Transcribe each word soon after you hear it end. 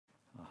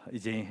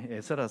이제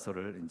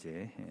에스라서를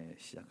이제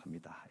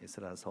시작합니다.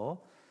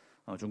 에스라서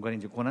중간에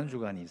이제 고난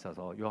주간이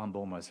있어서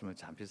요한복음 말씀을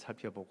잠시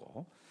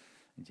살펴보고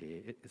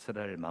이제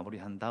에스라를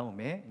마무리한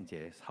다음에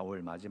이제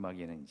 4월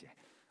마지막에는 이제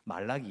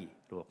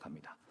말라기로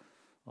갑니다.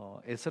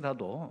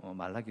 에스라도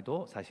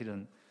말라기도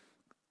사실은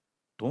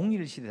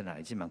동일 시대는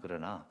아니지만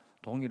그러나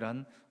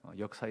동일한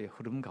역사의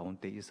흐름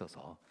가운데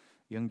있어서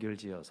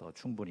연결지어서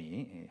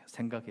충분히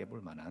생각해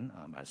볼 만한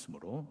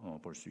말씀으로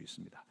볼 수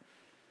있습니다.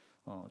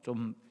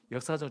 좀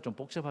역사적으로 좀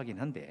복잡하긴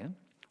한데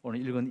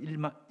오늘 읽은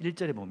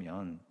 1절에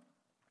보면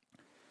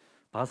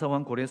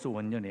바사왕 고레스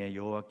원년에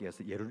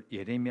여호와께서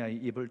예레미야의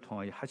입을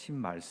통하여 하신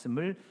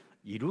말씀을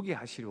이루게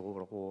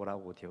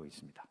하시려고 되어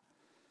있습니다.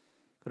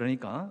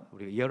 그러니까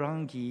우리가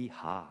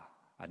열왕기하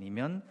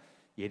아니면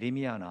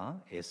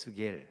예레미야나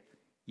에스겔,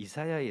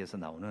 이사야에서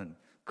나오는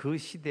그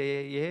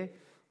시대에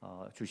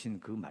주신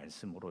그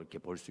말씀으로 이렇게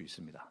볼 수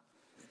있습니다.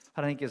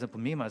 하나님께서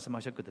분명히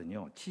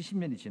말씀하셨거든요.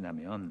 70년이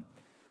지나면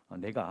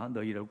내가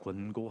너희를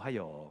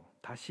권고하여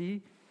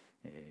다시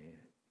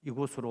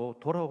이곳으로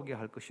돌아오게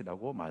할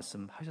것이라고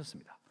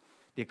말씀하셨습니다.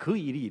 그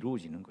일이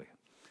이루어지는 거예요.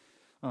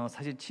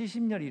 사실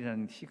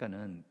 70년이라는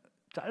시간은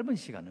짧은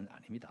시간은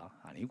아닙니다.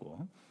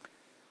 아니고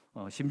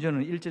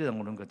심지어는 1절에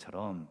나오는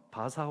것처럼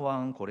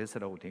바사왕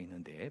고레스라고 되어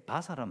있는데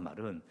바사란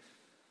말은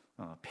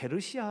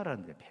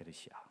페르시아라는 데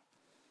페르시아.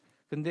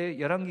 근데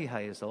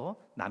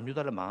열왕기하에서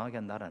남유다를 망하게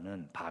한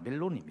나라는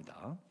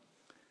바벨론입니다.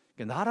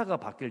 나라가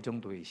바뀔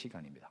정도의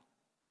시간입니다.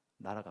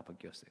 나라가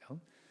바뀌었어요.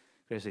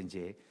 그래서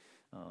이제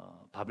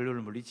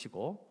바벨론을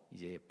물리치고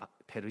이제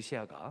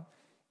페르시아가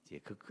이제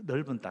그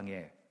넓은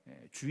땅의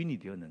주인이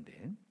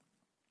되었는데,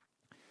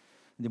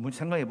 근데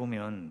생각해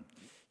보면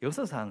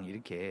역사상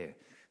이렇게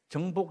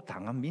정복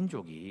당한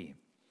민족이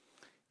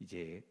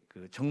이제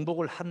그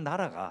정복을 한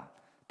나라가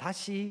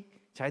다시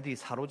자기들이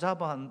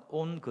사로잡아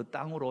온 그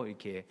땅으로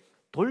이렇게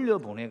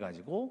돌려보내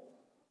가지고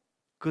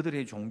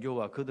그들의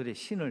종교와 그들의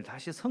신을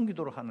다시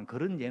섬기도록 하는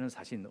그런 예는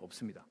사실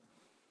없습니다.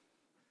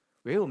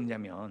 왜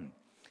없냐면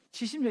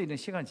 70년 이런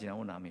시간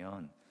지나고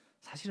나면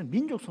사실은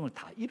민족성을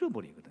다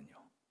잃어버리거든요.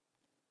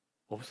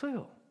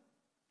 없어요.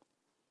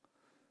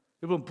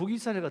 여러분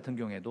북이스라엘 같은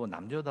경우에도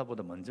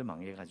남유다보다 먼저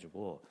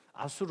망해가지고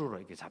아수르로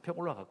이렇게 잡혀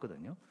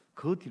올라갔거든요.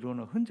 그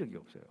뒤로는 흔적이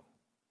없어요.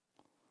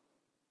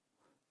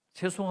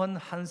 최소한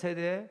한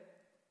세대,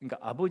 그러니까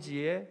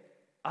아버지의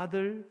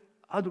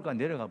아들과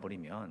내려가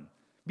버리면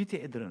밑에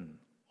애들은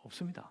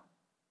없습니다.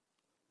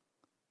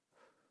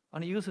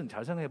 아니 이것은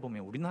잘 생각해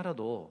보면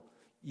우리나라도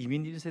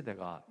이민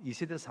 1세대가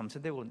 2세대,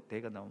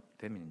 3세대가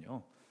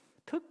되면요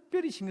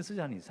특별히 신경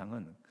쓰지 않은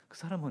이상은 그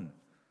사람은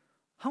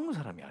한국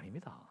사람이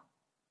아닙니다.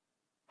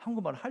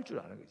 한국말을 할 줄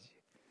아는 거지.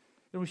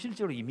 여러분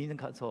실제로 이민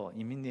가서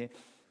이민의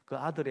그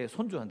아들의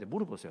손주한테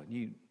물어보세요.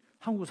 니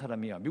한국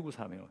사람이야, 미국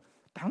사람이야?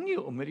 당연히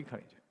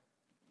아메리카이죠.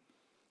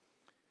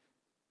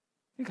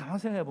 가만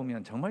생각해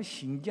보면 정말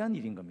신기한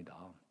일인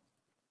겁니다.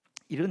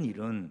 이런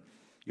일은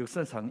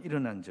역사상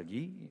일어난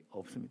적이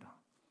없습니다.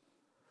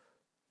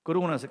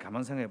 그러고 나서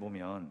가만 생각해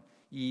보면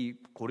이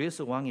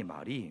고레스 왕의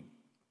말이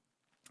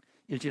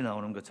일절에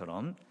나오는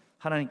것처럼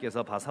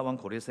하나님께서 바사왕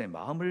고레스의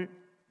마음을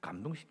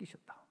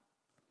감동시키셨다.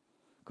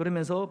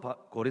 그러면서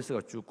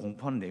고레스가 쭉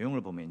공포하는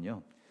내용을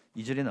보면요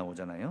 2절에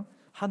나오잖아요.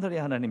 하늘의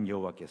하나님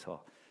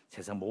여호와께서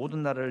세상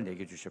모든 나라를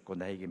내게 주셨고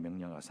나에게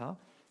명령하사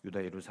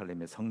유다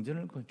예루살렘의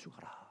성전을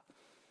건축하라.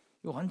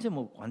 이거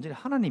완전히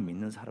하나님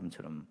믿는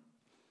사람처럼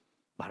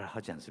말을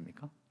하지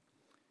않습니까?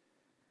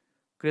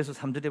 그래서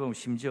 3절에 보면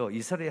심지어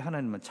이스라엘의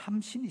하나님은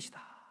참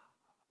신이시다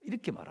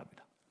이렇게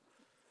말합니다.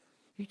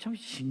 이게 참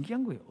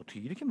신기한 거예요. 어떻게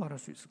이렇게 말할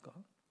수 있을까?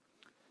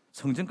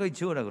 성전까지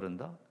지어라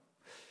그런다?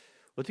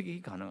 어떻게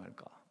이게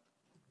가능할까?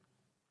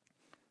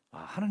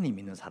 하나님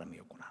믿는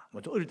사람이었구나.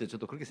 어릴 때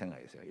저도 그렇게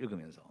생각했어요.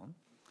 읽으면서.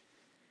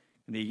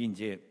 근데 이게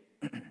이제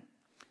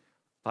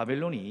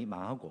바벨론이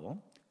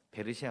망하고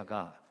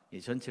페르시아가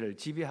전체를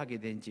지배하게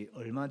된 지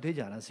얼마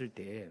되지 않았을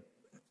때,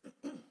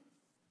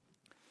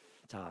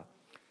 자,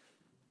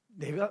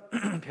 내가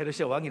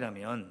페르시아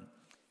왕이라면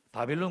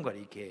바벨론과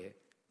이렇게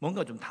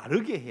뭔가 좀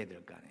다르게 해야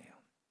될 거 아니에요.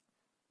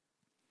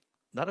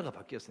 나라가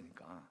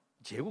바뀌었으니까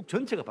제국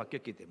전체가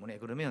바뀌었기 때문에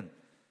그러면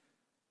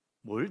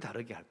뭘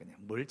다르게 할 거냐,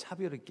 뭘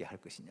차별있게 할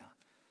것이냐.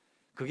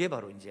 그게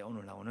바로 이제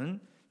오늘 나오는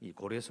이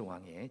고레스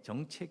왕의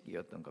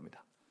정책이었던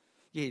겁니다.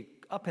 이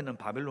앞에는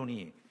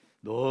바벨론이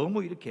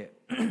너무 이렇게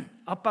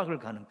압박을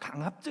가는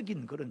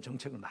강압적인 그런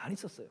정책을 많이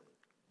썼어요.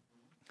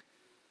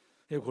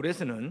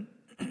 고레스는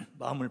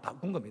마음을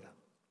바꾼 겁니다.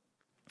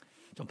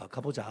 좀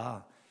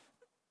바꿔보자.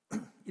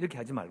 이렇게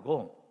하지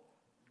말고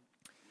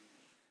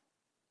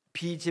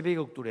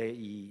피지배국들의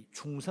이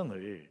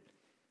충성을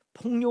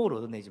폭력으로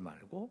얻어내지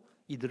말고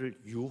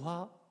이들을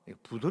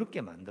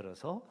부드럽게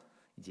만들어서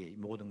이제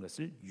모든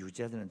것을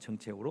유지하는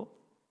정책으로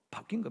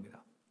바뀐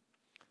겁니다.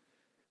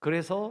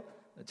 그래서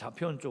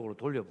잡혀온 쪽으로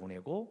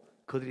돌려보내고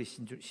그들의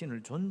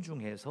신을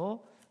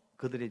존중해서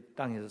그들의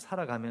땅에서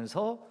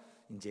살아가면서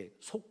이제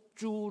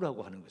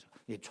속주라고 하는 거죠.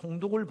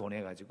 총독을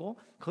보내가지고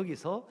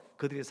거기서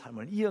그들의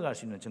삶을 이어갈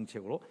수 있는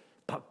정책으로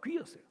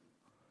바뀌었어요.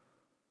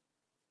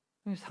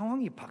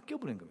 상황이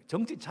바뀌어버린 거예요.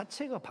 정치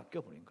자체가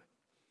바뀌어버린 거예요.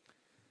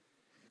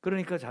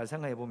 그러니까 잘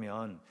생각해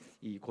보면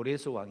이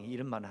고레스 왕이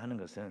이런 말을 하는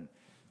것은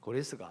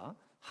고레스가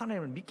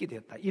하나님을 믿게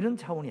되었다 이런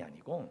차원이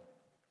아니고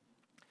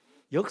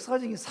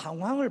역사적인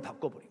상황을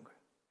바꿔버린 거예요.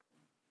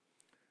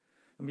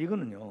 그럼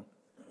이거는요,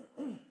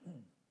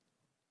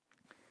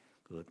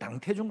 그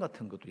당태종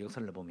같은 것도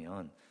역사를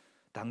보면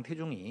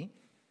당태종이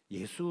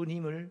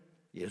예수를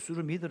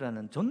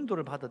믿으라는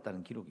전도를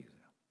받았다는 기록이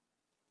있어요.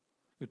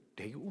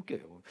 되게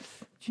웃겨요.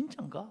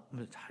 진짠가?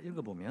 하면서 잘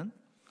읽어보면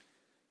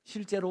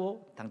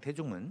실제로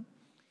당태종은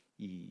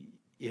이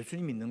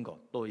예수님 믿는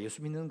것, 또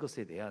예수 믿는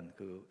것에 대한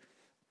그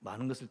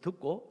많은 것을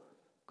듣고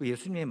그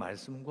예수님의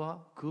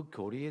말씀과 그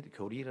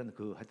교리라는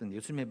그 하여튼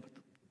예수님의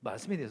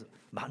말씀에 대해서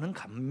많은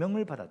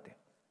감명을 받았대요.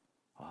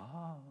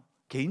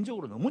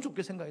 개인적으로 너무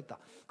좋게 생각했다.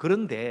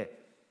 그런데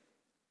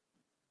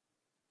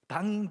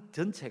당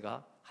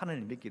전체가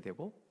하나님을 믿게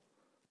되고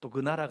또 그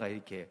나라가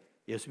이렇게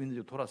예수 믿는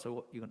쪽으로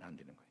돌아서고 이건 안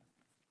되는 거예요.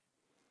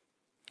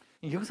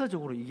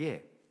 역사적으로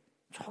이게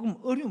조금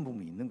어려운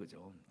부분이 있는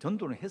거죠.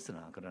 전도는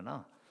했으나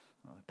그러나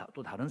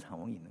또 다른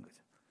상황이 있는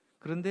거죠.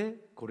 그런데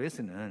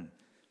고레스는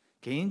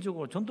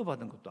개인적으로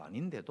전도받은 것도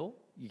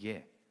아닌데도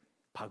이게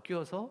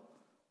바뀌어서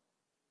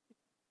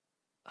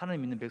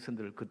하나님 믿는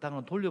백성들을 그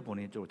땅으로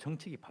돌려보내는 쪽으로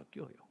정책이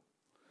바뀌어요.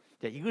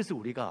 이것을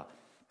우리가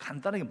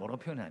간단하게 뭐라고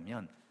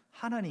표현하면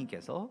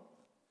하나님께서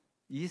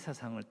이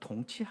세상을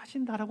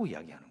통치하신다라고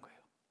이야기하는 거예요.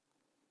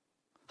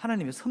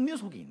 하나님의 섭리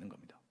속에 있는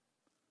겁니다.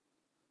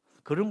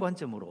 그런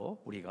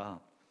관점으로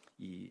우리가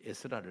이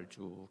에스라를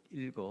쭉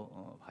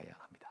읽어봐야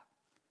합니다.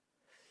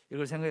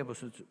 이걸 생각해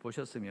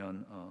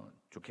보셨으면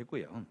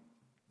좋겠고요.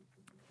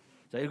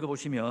 자,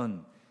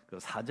 읽어보시면 그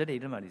 4절에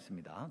이런 말이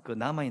있습니다. 그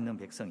남아있는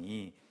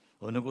백성이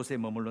어느 곳에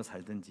머물러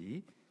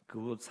살든지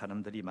그곳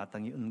사람들이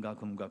마땅히 은과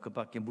금과 그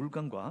밖의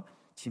물건과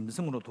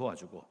짐승으로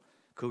도와주고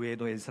그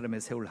외에도 에스라엘에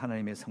세울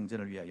하나님의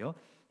성전을 위하여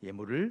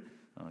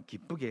예물을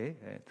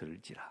기쁘게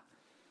들을지라.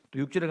 또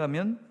 6절에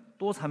가면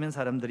또 사면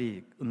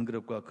사람들이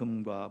은그릇과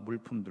금과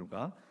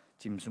물품들과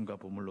짐승과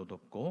보물로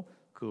덮고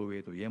그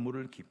외에도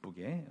예물을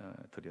기쁘게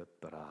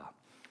드렸더라.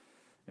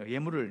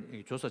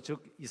 예물을 줘서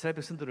즉 이스라엘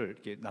백성들을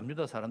이렇게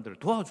남유다 사람들을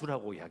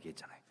도와주라고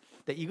이야기했잖아요.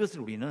 근데 이것을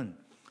우리는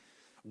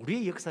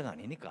우리의 역사가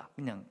아니니까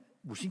그냥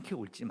무심케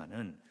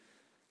옳지만은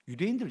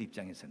유대인들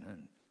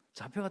입장에서는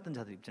잡혀갔던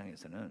자들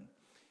입장에서는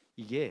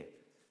이게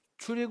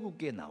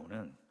출애굽기에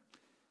나오는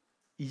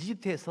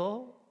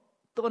이집트에서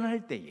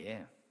떠날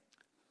때에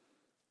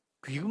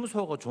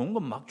귀금소가 좋은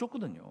건 막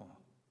줬거든요.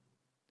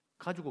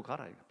 가지고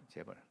가라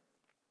제발.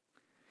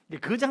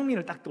 그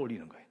장면을 딱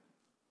떠올리는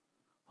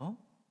거예요.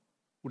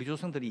 우리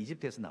조상들이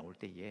이집트에서 나올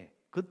때에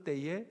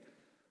그때에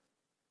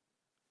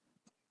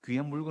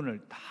귀한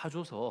물건을 다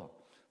줘서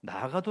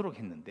나가도록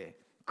했는데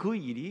그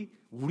일이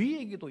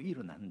우리에게도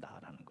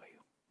일어난다라는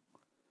거예요.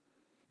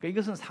 그러니까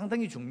이것은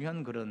상당히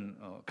중요한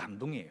그런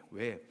감동이에요.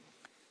 왜?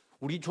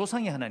 우리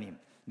조상의 하나님,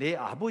 내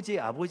아버지의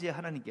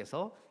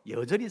하나님께서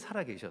여전히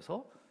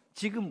살아계셔서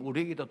지금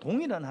우리에게도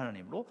동일한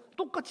하나님으로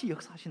똑같이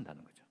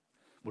역사하신다는 거죠.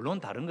 물론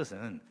다른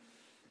것은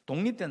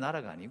독립된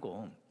나라가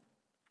아니고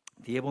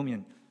뒤에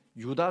보면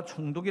유다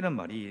총독이라는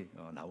말이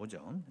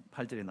나오죠.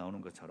 8절에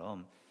나오는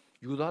것처럼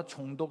유다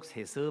총독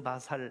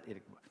세스바살,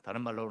 이렇게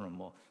다른 말로는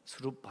뭐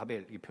스룹바벨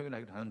이렇게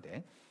표현하기도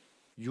하는데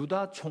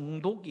유다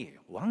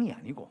총독이에요. 왕이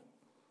아니고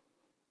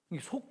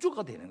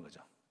속주가 되는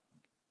거죠.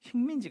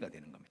 식민지가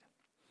되는 겁니다.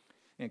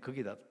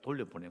 거기다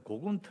돌려보내고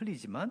그건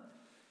틀리지만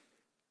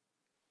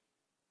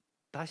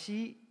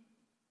다시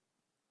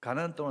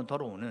가나안 땅으로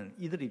돌아오는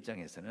이들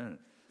입장에서는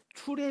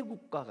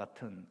출애굽과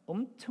같은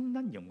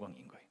엄청난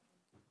영광인 거예요.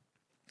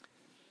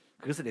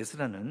 그것을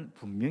에스라는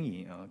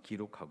분명히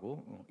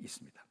기록하고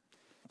있습니다.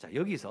 자,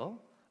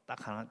 여기서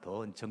딱 하나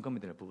더 점검이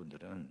될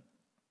부분들은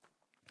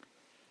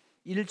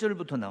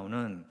 1절부터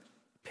나오는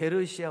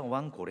페르시아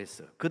왕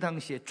고레스, 그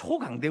당시에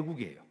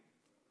초강대국이에요.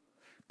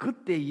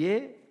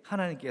 그때에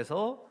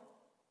하나님께서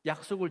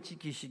약속을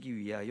지키시기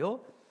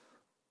위하여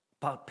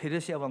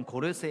페르시아 왕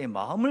고레스의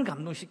마음을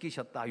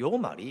감동시키셨다. 요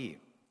말이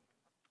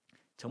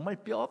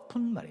정말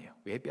뼈아픈 말이에요.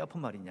 왜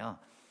뼈아픈 말이냐?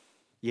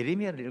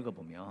 예레미야를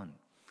읽어보면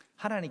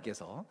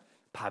하나님께서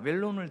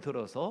바벨론을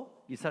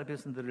들어서 이스라엘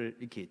백성들을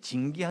이렇게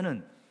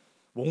징계하는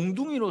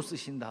몽둥이로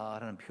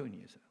쓰신다라는 표현이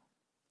있어요.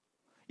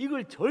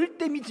 이걸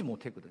절대 믿지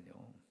못했거든요.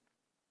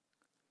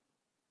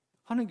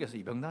 하나님께서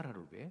이방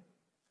나라를 왜?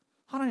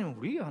 하나님은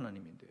우리의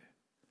하나님인데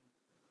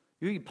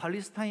여기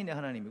팔레스타인의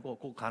하나님이고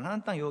그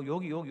가나안 땅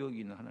여기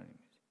있는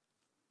하나님이지.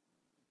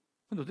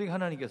 근데 어떻게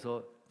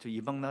하나님께서 저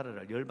이방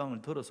나라를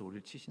열방을 들어서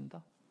우리를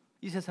치신다?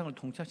 이 세상을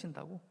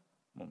통치하신다고?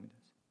 못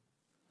믿었어요.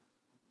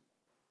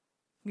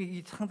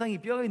 이게 상당히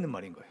뼈가 있는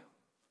말인 거예요.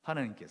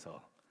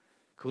 하나님께서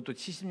그것도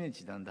 70년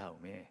지난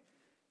다음에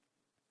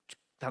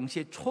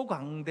당시에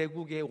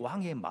초강대국의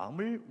왕의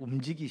마음을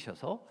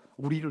움직이셔서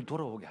우리를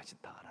돌아오게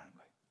하셨다라는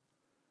거예요.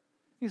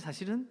 이게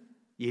사실은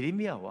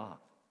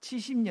예레미야와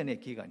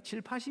 70년의 기간,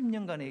 7,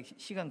 80년간의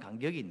시간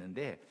간격이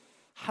있는데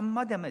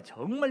한마디 하면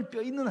정말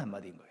뼈 있는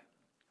한마디인 거예요.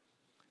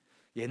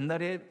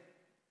 옛날에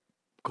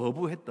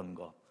거부했던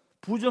거,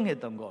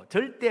 부정했던 거,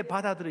 절대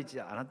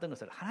받아들이지 않았던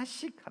것을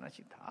하나씩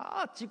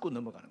다 짚고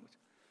넘어가는 거죠.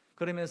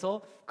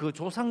 그러면서 그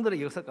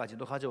조상들의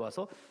역사까지도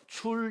가져와서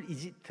출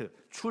이집트,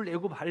 출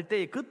애굽 할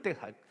때의 그때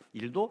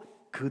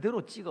일도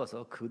그대로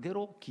찍어서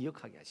그대로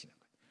기억하게 하시는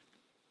거예요.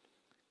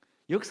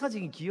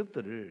 역사적인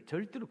기억들을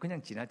절대로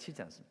그냥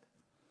지나치지 않습니다.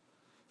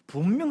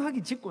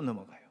 분명하게 짚고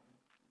넘어가요.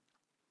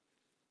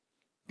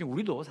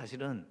 우리도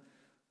사실은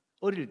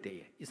어릴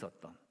때에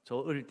있었던, 저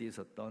어릴 때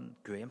있었던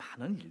교회의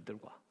많은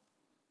일들과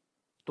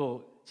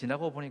또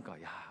지나고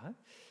보니까 야,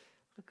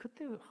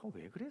 그때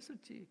왜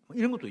그랬을지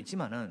이런 것도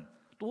있지만은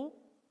또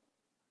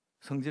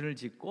성전을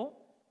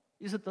짓고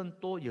있었던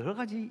또 여러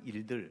가지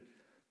일들,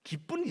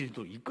 기쁜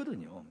일도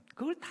있거든요.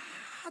 그걸 다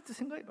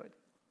생각해 봐야 돼요.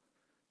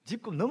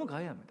 짚고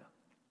넘어가야 합니다.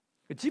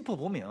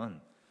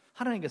 짚어보면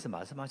하나님께서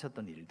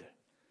말씀하셨던 일들,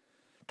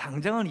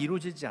 당장은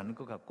이루어지지 않을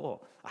것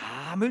같고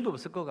아무 일도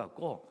없을 것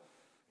같고,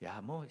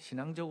 야, 뭐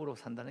신앙적으로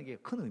산다는 게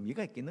큰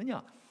의미가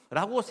있겠느냐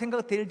라고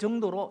생각될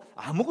정도로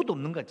아무것도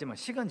없는 것 같지만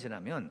시간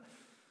지나면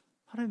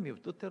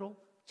하나님의 뜻대로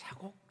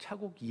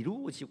차곡차곡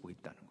이루어지고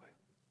있다는 거예요.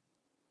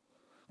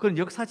 그런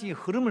역사적인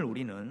흐름을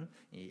우리는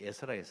이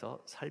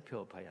에스라에서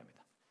살펴봐야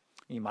합니다.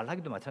 이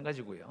말라기도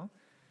마찬가지고요.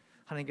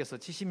 하나님께서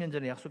 70년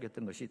전에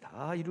약속했던 것이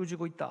다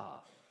이루어지고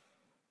있다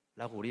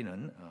라고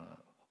우리는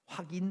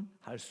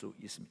확인할 수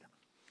있습니다.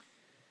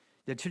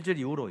 7절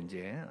이후로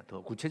이제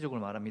더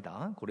구체적으로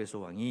말합니다. 고레스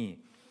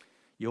왕이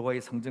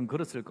여호와의 성전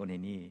그릇을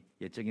꺼내니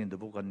옛적인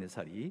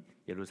느부갓네살이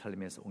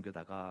예루살렘에서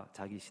옮겨다가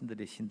자기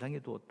신들의 신당에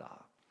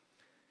두었다.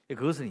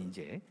 그것은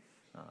이제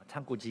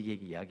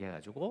창고지기에게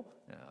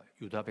이야기해가지고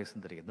유다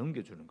백성들에게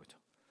넘겨주는 거죠.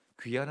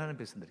 귀환하는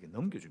백성들에게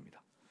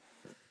넘겨줍니다.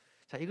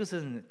 자,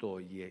 이것은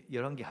또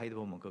열왕기 하이드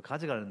보면 그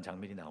가져가는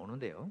장면이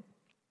나오는데요.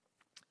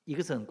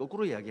 이것은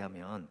거꾸로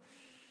이야기하면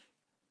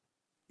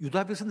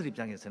유다 백성들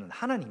입장에서는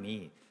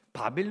하나님이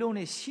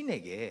바벨론의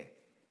신에게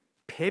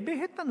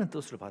패배했다는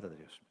뜻으로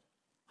받아들였습니다.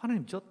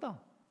 하나님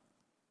졌다.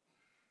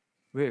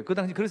 왜? 그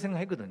당시 그렇게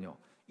생각했거든요.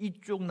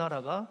 이쪽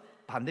나라가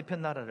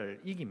반대편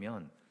나라를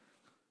이기면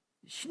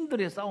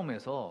신들의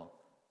싸움에서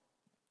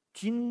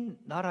진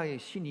나라의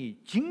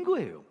신이 진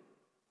거예요.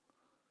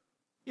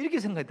 이렇게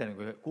생각했다는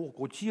거예요.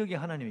 그 지역에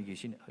하나님이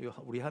계신,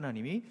 우리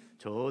하나님이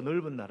저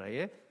넓은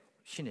나라의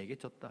신에게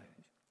졌다.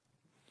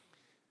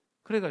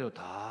 그래가지고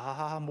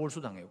다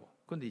몰수당하고.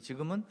 그런데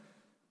지금은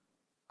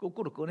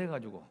거꾸로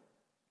꺼내가지고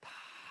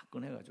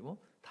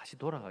다시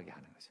돌아가게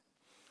하는 거죠.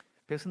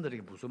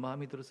 백성들에게 무슨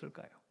마음이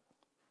들었을까요?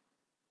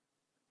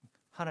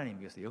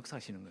 하나님께서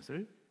역사하시는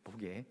것을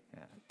보게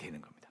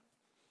되는 겁니다.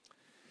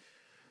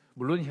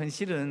 물론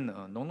현실은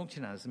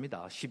녹록지는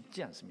않습니다.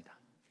 쉽지 않습니다.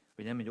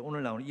 왜냐하면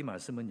오늘 나오는 이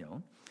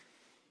말씀은요,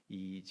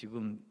 이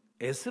지금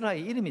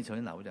에스라의 이름이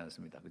전혀 나오지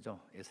않습니다. 그죠?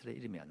 에스라의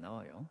이름이 안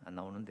나와요. 안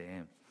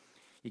나오는데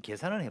이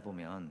계산을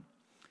해보면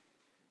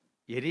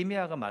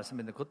예레미야가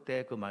말씀했는데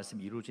그때 그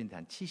말씀이 이루어진 데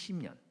한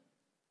 70년.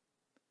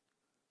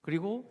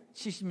 그리고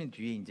 70년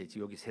뒤에 이제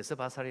여기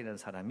세스바살이라는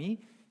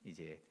사람이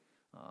이제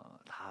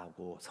다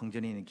하고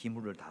성전에 있는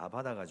기물을 다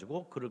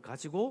받아가지고 그를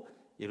가지고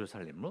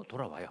예루살렘으로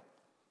돌아와요.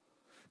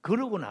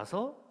 그러고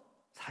나서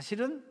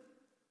사실은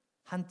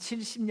한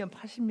 70년,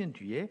 80년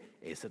뒤에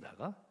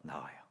에스라가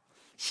나와요.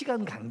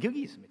 시간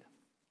간격이 있습니다.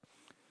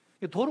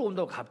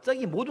 돌아온다고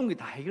갑자기 모든 게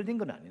다 해결된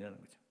건 아니라는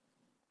거죠.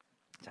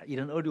 자,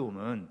 이런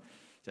어려움은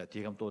자,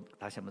 뒤에 가면 또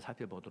다시 한번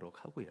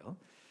살펴보도록 하고요.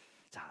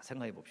 자,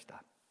 생각해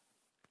봅시다.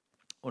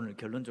 오늘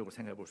결론적으로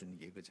생각해 볼 수 있는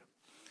게 이거죠.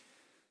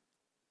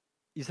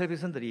 이스라엘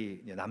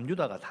백성들이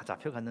남유다가 다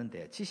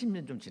잡혀갔는데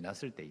 70년 좀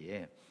지났을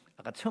때에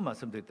아까 처음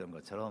말씀드렸던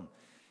것처럼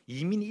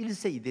이민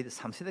 1세, 2대,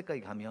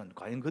 3세대까지 가면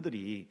과연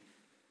그들이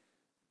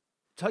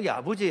자기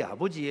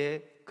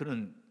아버지의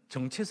그런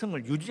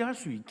정체성을 유지할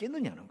수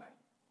있겠느냐는 거예요.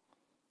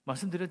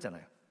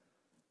 말씀드렸잖아요.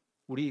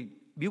 우리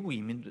미국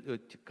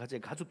이민들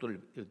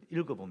가족들을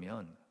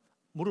읽어보면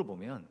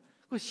물어보면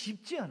그거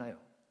쉽지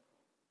않아요.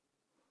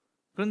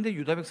 그런데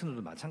유다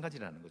백성들도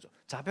마찬가지라는 거죠.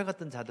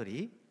 잡혀갔던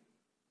자들이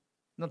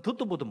난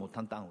듣도 보도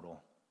못한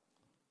땅으로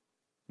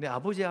내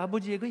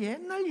아버지의 그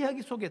옛날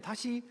이야기 속에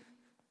다시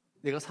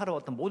내가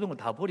살아왔던 모든 걸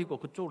다 버리고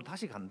그쪽으로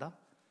다시 간다?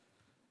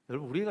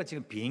 여러분, 우리가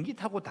지금 비행기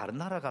타고 다른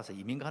나라 가서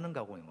이민 가는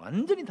거하고는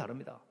완전히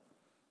다릅니다.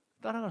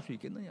 따라갈 수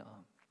있겠느냐?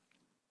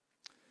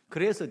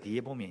 그래서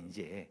뒤에 보면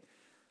이제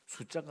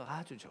숫자가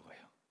아주 적어요.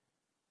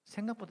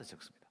 생각보다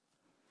적습니다.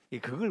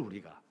 그걸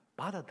우리가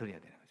받아들여야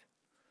되는 거죠.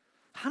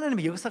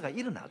 하나님의 역사가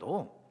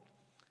일어나도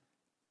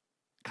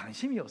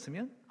관심이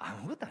없으면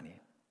아무것도 아니에요.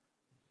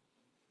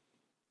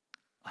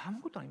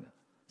 아무것도 아닙니다.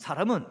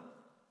 사람은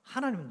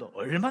하나님도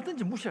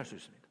얼마든지 무시할 수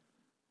있습니다.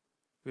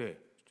 왜?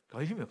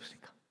 관심이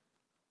없으니까.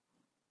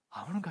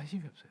 아무런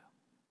관심이 없어요.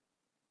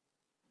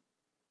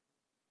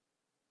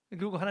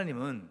 그리고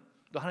하나님은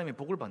또 하나님의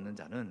복을 받는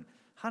자는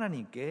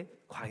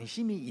하나님께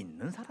관심이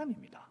있는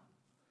사람입니다.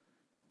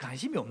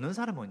 관심이 없는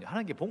사람은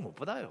하나님께 복 못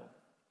받아요.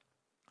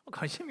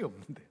 관심이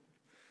없는데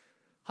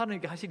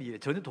하나님께 하실 일에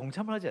전혀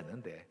동참을 하지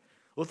않는데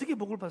어떻게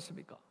복을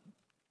받습니까?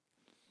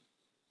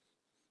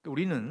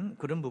 우리는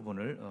그런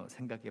부분을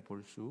생각해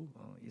볼 수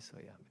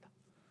있어야 합니다.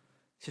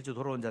 실제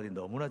돌아온 자들이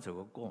너무나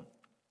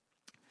적었고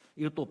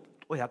이것도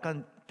또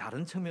약간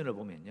다른 측면을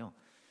보면요.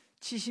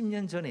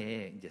 70년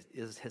전에 이제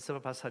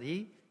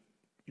세스바살이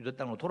유다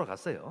땅으로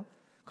돌아갔어요.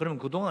 그러면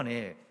그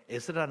동안에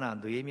에스라나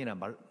느헤미야나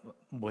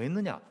뭐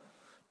했느냐?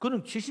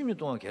 그는 70년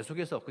동안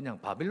계속해서 그냥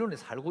바빌론에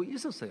살고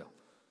있었어요.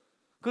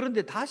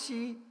 그런데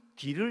다시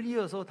뒤를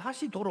이어서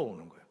다시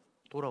돌아오는 거예요.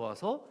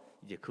 돌아와서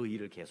이제 그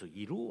일을 계속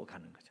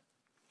이루어가는 거죠.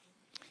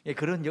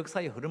 그런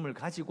역사의 흐름을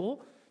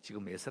가지고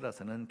지금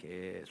에스라서는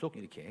계속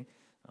이렇게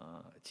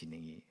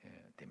진행이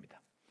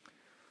됩니다.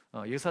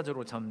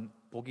 역사적으로 참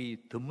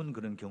보기 드문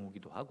그런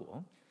경우기도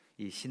하고,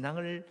 이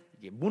신앙을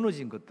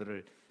무너진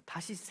것들을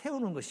다시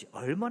세우는 것이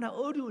얼마나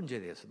어려운지에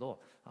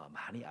대해서도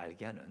많이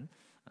알게 하는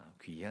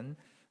귀한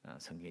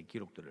성경의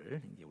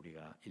기록들을 이제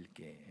우리가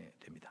읽게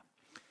됩니다.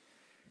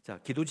 자,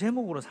 기도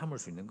제목으로 삼을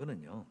수 있는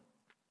것은요,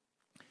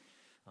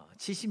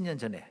 70년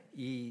전에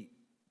이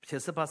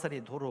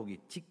세스바살이 돌아오기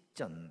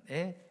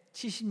직전에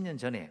 70년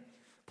전에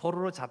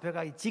포로로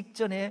잡혀가기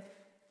직전에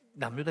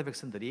남유다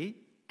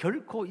백성들이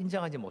결코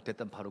인정하지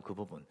못했던 바로 그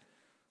부분,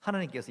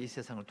 하나님께서 이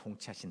세상을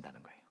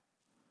통치하신다는 거예요.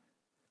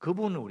 그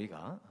부분을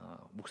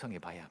우리가 묵상해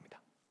봐야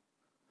합니다.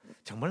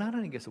 정말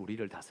하나님께서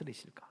우리를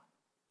다스리실까?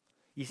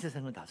 이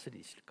세상을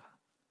다스리실까?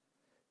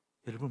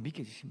 여러분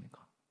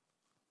믿겨지십니까?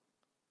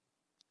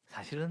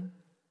 사실은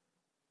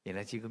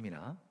예나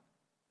지금이나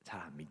잘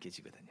안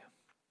믿겨지거든요.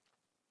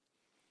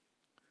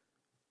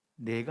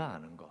 내가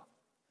아는 거,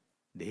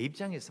 내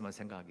입장에서만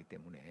생각하기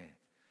때문에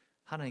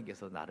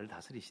하나님께서 나를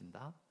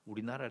다스리신다,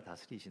 우리나라를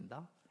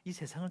다스리신다, 이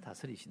세상을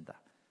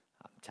다스리신다,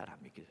 잘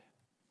안 믿겨져요.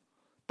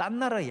 딴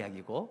나라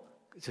이야기고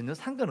전혀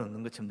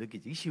상관없는 것처럼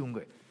느끼기 쉬운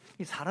거예요.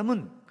 이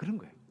사람은 그런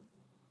거예요.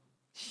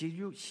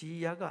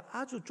 시야가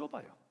아주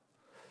좁아요.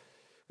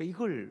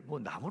 이걸 뭐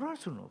나무로 할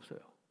수는 없어요.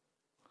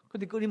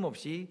 그런데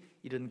끊임없이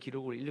이런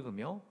기록을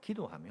읽으며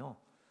기도하며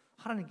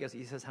하나님께서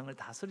이 세상을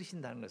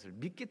다스리신다는 것을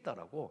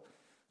믿겠다라고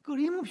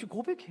끊임없이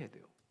고백해야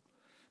돼요.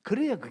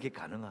 그래야 그게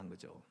가능한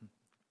거죠.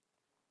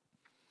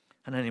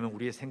 하나님은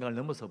우리의 생각을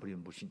넘어서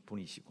버리는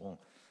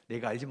분이시고,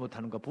 내가 알지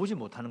못하는 것, 보지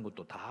못하는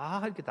것도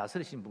다 이렇게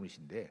다스리신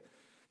분이신데,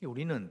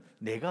 우리는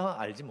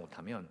내가 알지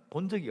못하면,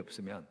 본 적이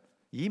없으면,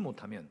 이해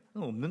못하면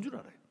없는 줄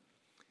알아요.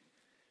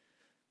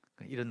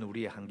 이런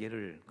우리의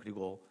한계를,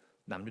 그리고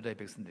남유다의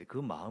백성들의 그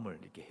마음을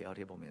이렇게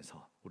헤아려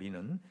보면서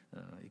우리는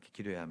이렇게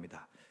기도해야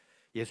합니다.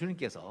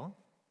 예수님께서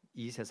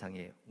이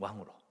세상의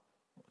왕으로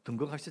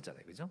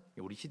등극하셨잖아요, 그죠?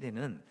 우리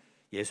시대는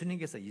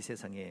예수님께서 이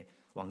세상의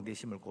왕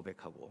되심을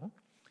고백하고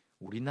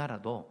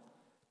우리나라도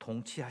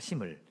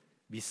통치하심을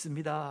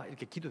믿습니다,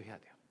 이렇게 기도해야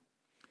돼요.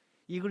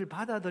 이걸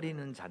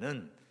받아들이는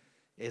자는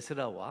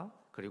에스라와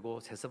그리고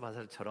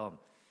세스바살처럼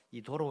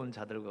이 돌아온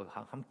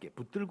자들과 함께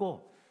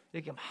붙들고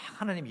이렇게 막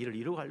하나님 일을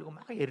이루어가려고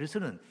막 애를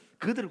쓰는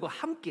그들과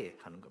함께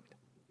하는 겁니다.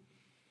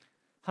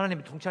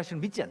 하나님이 통치하심을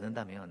믿지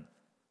않는다면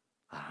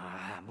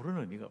아무런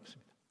의미가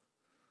없습니다.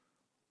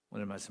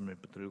 오늘 말씀을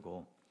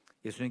붙들고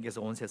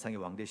예수님께서 온 세상의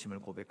왕 되심을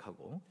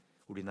고백하고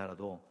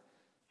우리나라도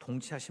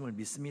통치하심을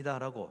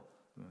믿습니다라고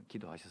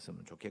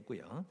기도하셨으면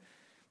좋겠고요.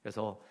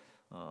 그래서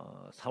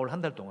 4월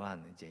한 달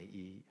동안 이제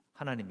이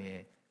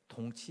하나님의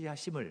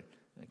통치하심을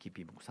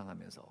깊이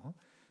묵상하면서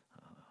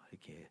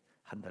이렇게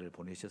한 달을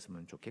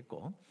보내셨으면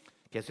좋겠고,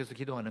 계속해서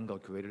기도하는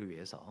것, 교회를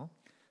위해서,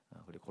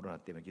 그리고 코로나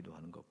때문에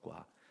기도하는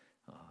것과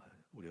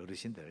우리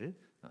어르신들,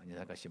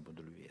 연세 가신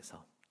분들을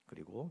위해서,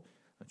 그리고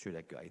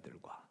주일학교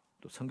아이들과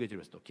또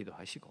선교집에서도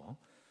기도하시고,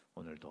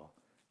 오늘도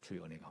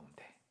주의 은혜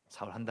가운데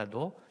 4월 한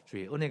달도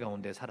주의 은혜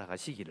가운데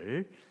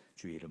살아가시기를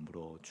주의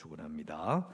이름으로 축원합니다.